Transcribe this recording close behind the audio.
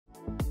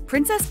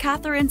Princess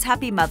Catherine's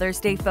Happy Mother's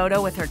Day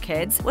photo with her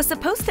kids was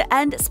supposed to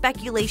end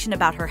speculation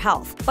about her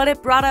health, but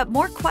it brought up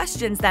more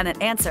questions than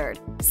it answered.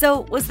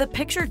 So, was the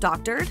picture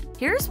doctored?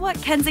 Here's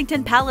what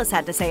Kensington Palace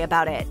had to say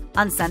about it.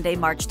 On Sunday,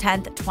 March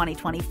 10,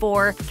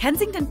 2024,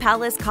 Kensington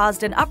Palace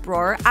caused an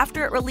uproar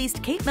after it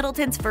released Kate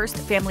Middleton's first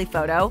family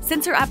photo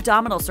since her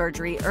abdominal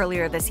surgery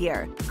earlier this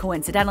year.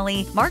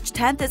 Coincidentally, March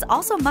 10th is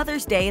also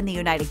Mother's Day in the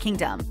United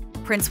Kingdom.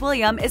 Prince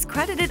William is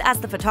credited as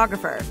the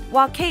photographer,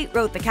 while Kate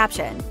wrote the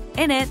caption.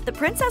 In it, the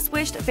princess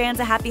wished fans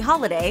a happy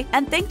holiday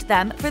and thanked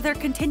them for their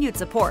continued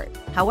support.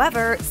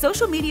 However,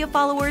 social media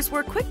followers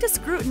were quick to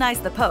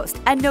scrutinize the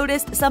post and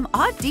noticed some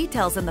odd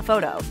details in the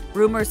photo.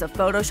 Rumors of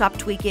Photoshop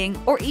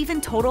tweaking or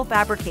even total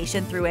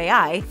fabrication through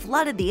AI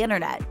flooded the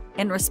internet.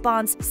 In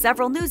response,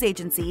 several news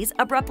agencies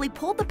abruptly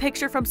pulled the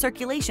picture from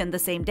circulation the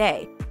same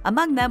day.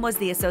 Among them was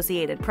the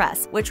Associated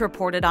Press, which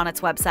reported on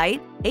its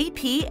website.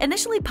 AP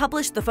initially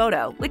published the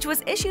photo, which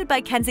was issued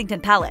by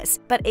Kensington Palace,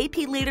 but AP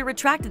later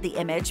retracted the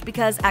image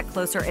because, at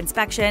closer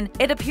inspection,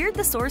 it appeared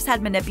the source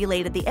had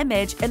manipulated the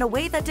image in a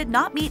way that did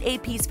not meet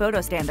AP's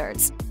photo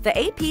standards. The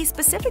AP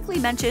specifically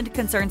mentioned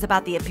concerns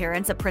about the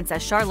appearance of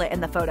Princess Charlotte in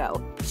the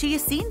photo. She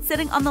is seen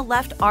sitting on the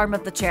left arm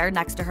of the chair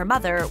next to her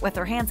mother with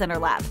her hands in her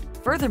lap.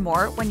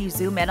 Furthermore, when you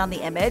zoom in on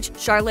the image,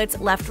 Charlotte's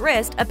left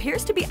wrist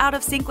appears to be out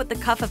of sync with the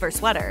cuff of her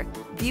sweater.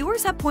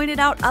 Viewers have pointed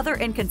out other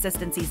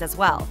inconsistencies as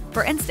well.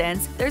 For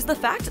instance, there's the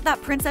fact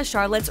that Princess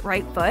Charlotte's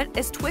right foot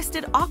is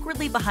twisted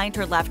awkwardly behind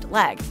her left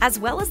leg, as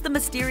well as the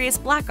mysterious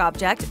black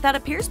object that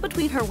appears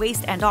between her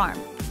waist and arm.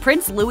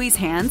 Prince Louis's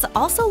hands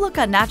also look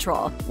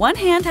unnatural. One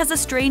hand has a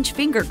strange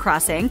finger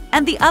crossing,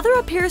 and the other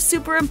appears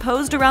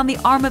superimposed around the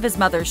arm of his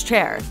mother's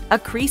chair. A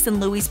crease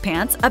in Louis's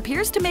pants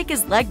appears to make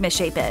his leg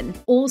misshapen.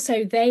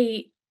 Also,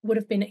 they would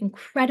have been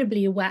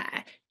incredibly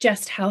aware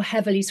just how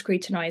heavily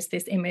scrutinized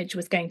this image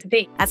was going to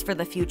be. As for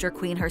the future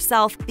queen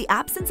herself, the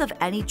absence of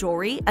any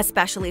jewelry,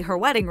 especially her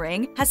wedding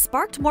ring, has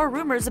sparked more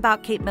rumors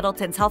about Kate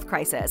Middleton's health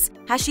crisis.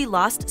 Has she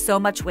lost so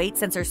much weight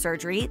since her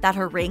surgery that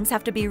her rings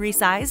have to be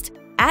resized?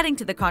 Adding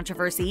to the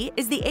controversy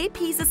is the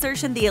AP's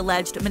assertion the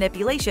alleged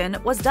manipulation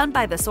was done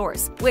by the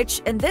source, which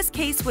in this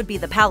case would be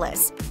the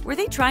palace. Were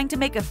they trying to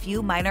make a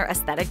few minor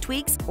aesthetic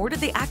tweaks, or did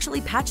they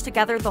actually patch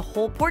together the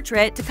whole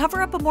portrait to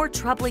cover up a more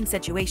troubling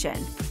situation?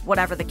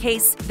 Whatever the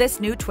case, this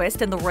new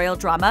twist in the royal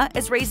drama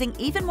is raising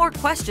even more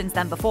questions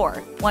than before.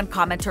 One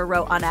commenter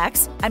wrote on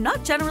X, "I'm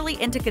not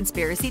generally into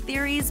conspiracy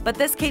theories, but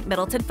this Kate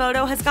Middleton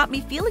photo has got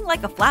me feeling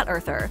like a flat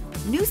earther."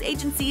 News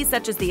agencies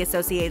such as the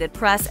Associated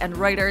Press and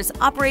Reuters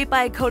operate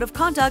by a code of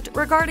conduct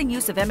regarding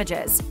use of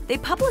images. They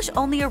publish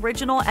only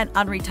original and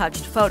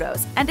unretouched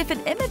photos, and if an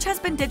image has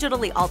been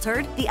digitally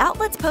altered, the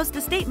outlets post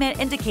a statement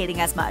indicating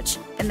as much.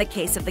 In the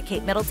case of the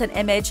Kate Middleton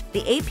image,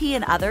 the AP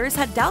and others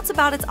had doubts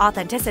about its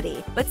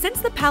authenticity, but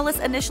since the palace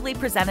initially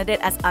presented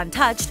it as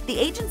untouched, the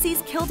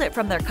agencies killed it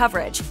from their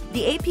coverage.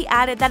 The AP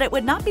added that it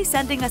would not be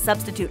sending a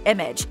substitute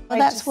image. Well,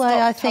 that's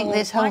why I think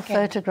this whole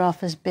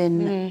photograph has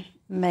been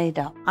made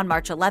up. On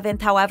March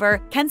 11th,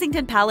 however,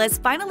 Kensington Palace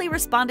finally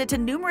responded to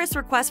numerous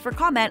requests for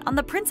comment on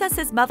the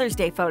princess's Mother's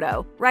Day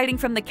photo. Writing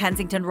from the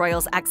Kensington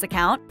Royals X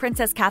account,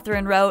 Princess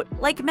Catherine wrote,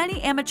 "Like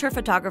many amateur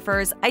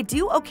photographers, I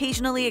do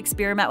occasionally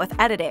experiment with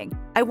editing.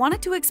 I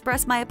wanted to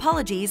express my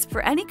apologies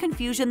for any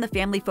confusion the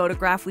family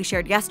photograph we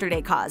shared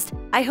yesterday caused.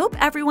 I hope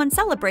everyone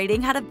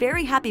celebrating had a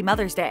very happy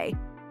Mother's Day.